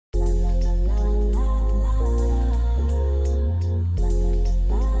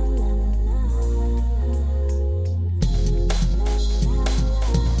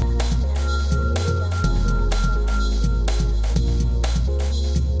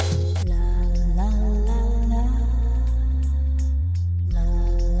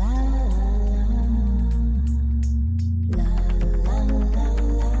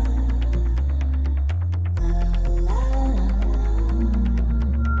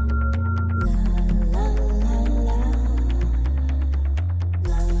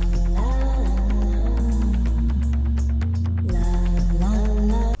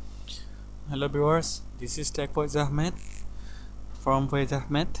Hello viewers, this is Tech Faiz Ahmed from Faiz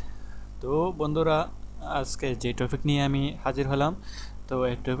Ahmed। তো বন্ধুরা, আজকে যে টপিক নিয়ে আমি হাজির হলাম, তো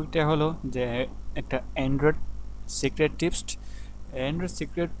এই টপিকটা হলো যে একটা অ্যান্ড্রয়েড সিক্রেট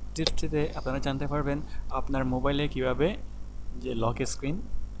টিপসটিতে আপনারা জানতে পারবেন আপনার মোবাইলে কিভাবে যে লক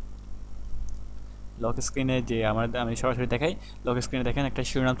স্ক্রিনে যে আমি সরাসরি দেখাই। লক স্ক্রিনে দেখেন একটা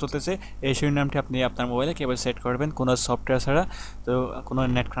শিরোনাম চলতেছে, এই শিরোনামটি আপনি আপনার মোবাইলে কীভাবে সেট করবেন কোনো সফটওয়্যার ছাড়া, তো কোনো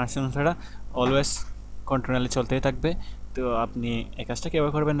নেট কানেকশন ছাড়া, অলওয়েজ কন্টিনিউয়ালি চলতেই থাকবে। তো আপনি এই কাজটা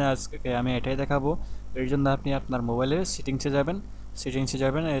কীভাবে করবেন আজকে আমি এটাই দেখাবো। এর জন্য আপনি আপনার মোবাইলের সেটিংসে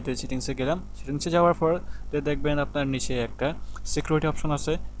যাবেন, এতে সেটিংসে গেলাম। সেটিংসে যাওয়ার পর দেখবেন আপনার নিচে একটা সিকিউরিটি অপশন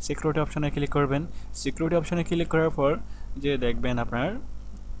আছে, সিকিউরিটি অপশনে ক্লিক করবেন। সিকিউরিটি অপশনে ক্লিক করার পর যে দেখবেন আপনার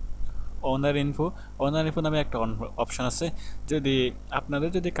ওনার ইনফো নামে একটা অপশন আছে।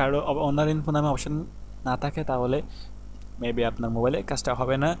 যদি কারো ওনার ইনফো নামে অপশন না থাকে তাহলে মেবি আপনার মোবাইলে কাজটা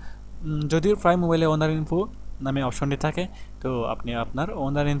হবে না। যদিও প্রায় মোবাইলে ওনার ইনফো নামে অপশনটি থাকে, তো আপনি আপনার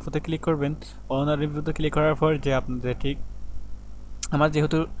ওনার ইনফোতে ক্লিক করবেন। ওনার ইনফোতে ক্লিক করার পর যে আপনাদের আমার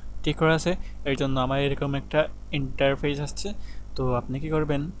যেহেতু ঠিক করা আছে, এর জন্য আমার এরকম একটা ইন্টারফেস আসছে। তো আপনি কি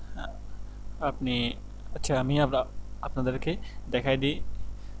করবেন, আপনি আমি আপনাদেরকে দেখাই দিই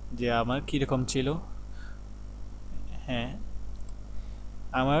যে আমার কীরকম ছিল। হ্যাঁ,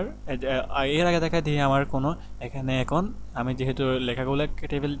 আমার এর আগে দেখা দিয়ে আমার কোনো এখানে এখন আমি যেহেতু লেখাগুলো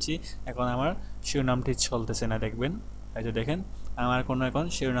কেটে ফেলছি, এখন আমার শিরোনামটি চলতেছে না। দেখবেন এই যে দেখেন আমার কোনো এখন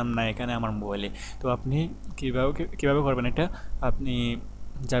শিরোনাম নাই এখানে আমার মোবাইলে। তো আপনি কীভাবে করবেন এটা, আপনি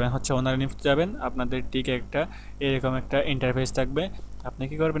যাবেন হচ্ছে ওনার নিফট যাবেন, আপনাদের ঠিক এরকম একটা ইন্টারফেস থাকবে। আপনি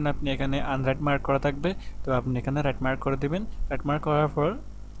কি করবেন, আপনি এখানে আনরাইট মার্ক করা থাকবে, তো আপনি এখানে রাইট মার্ক করে দেবেন। রাইট মার্ক করার পর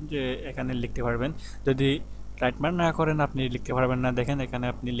যে এখানে লিখতে পারবেন। যদি রাইট মার্ক না করেন আপনি লিখতে পারবেন না। দেখেন এখানে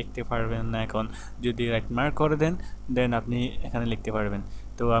আপনি লিখতে পারবেন না। এখন যদি রাইট মার্ক করে দেন আপনি এখানে লিখতে পারবেন।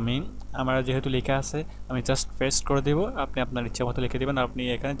 তো আমার যেহেতু লেখা আছে আমি জাস্ট পেস্ট করে দেব, আপনি আপনার ইচ্ছা মতো লিখে দেবেন। আপনি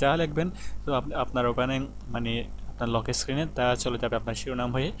এখানে যা লিখবেন তো আপনার ওখানে আপনার লক স্ক্রিনে তা চলে যাবে, আপনার শিরোনাম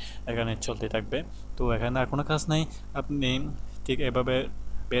হয়ে এখানে চলতে থাকবে। তো এখানে আর কোনো কাজ নাই, আপনি ঠিক এভাবে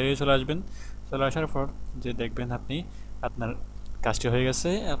বেরিয়ে চলে আসবেন। চলে আসার পর যে দেখবেন আপনি আপনার কাজটি হয়ে গেছে,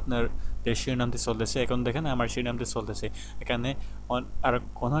 আপনার যে শিরোনামটি চলতেছে, এখন দেখেন আমার শিরোনামটি চলতেছে। এখানে আর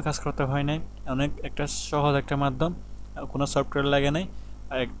কোনো কাজ করতে হয় নাই, অনেক একটা সহজ একটা মাধ্যম, কোনো সফটওয়্যার লাগে নাই,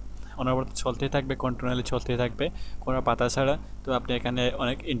 অনবরত চলতেই থাকবে, কন্টিনিউয়ালি চলতেই থাকবে কোনো পাতা ছাড়া। তো আপনি এখানে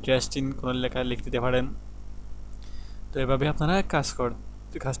অনেক ইন্টারেস্টিং কোনো লেখা লিখে দিতে পারেন। তো এভাবে আপনারা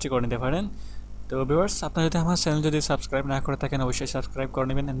কাজটি করে নিতে পারেন। তো ভিউয়ার্স, আপনারা যদি আমার চ্যানেল সাবস্ক্রাইব না করে থাকেন অবশ্যই সাবস্ক্রাইব করে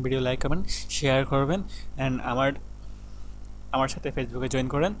নেবেন, অ্যান্ড ভিডিও লাইক করবেন, শেয়ার করবেন, অ্যান্ড আমার সাথে ফেসবুকে জয়েন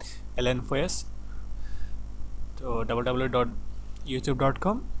করেন এলএন ফয়েজ। তো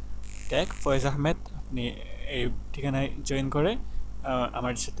www.youtube.com ট্যাগ ফয়েজ আহমেদ, আপনি এই ঠিকানায় জয়েন করে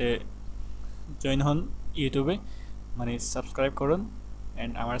আমার সাথে জয়েন হন ইউটিউবে, সাবস্ক্রাইব করুন।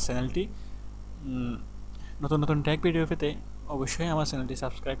 অ্যান্ড আমার চ্যানেলটি নতুন নতুন ট্যাগ ভিডিও পেতে অবশ্যই আমার চ্যানেলটি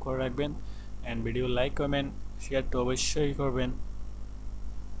সাবস্ক্রাইব করে রাখবেন, and video like comment share তো অবশ্যই করবেন।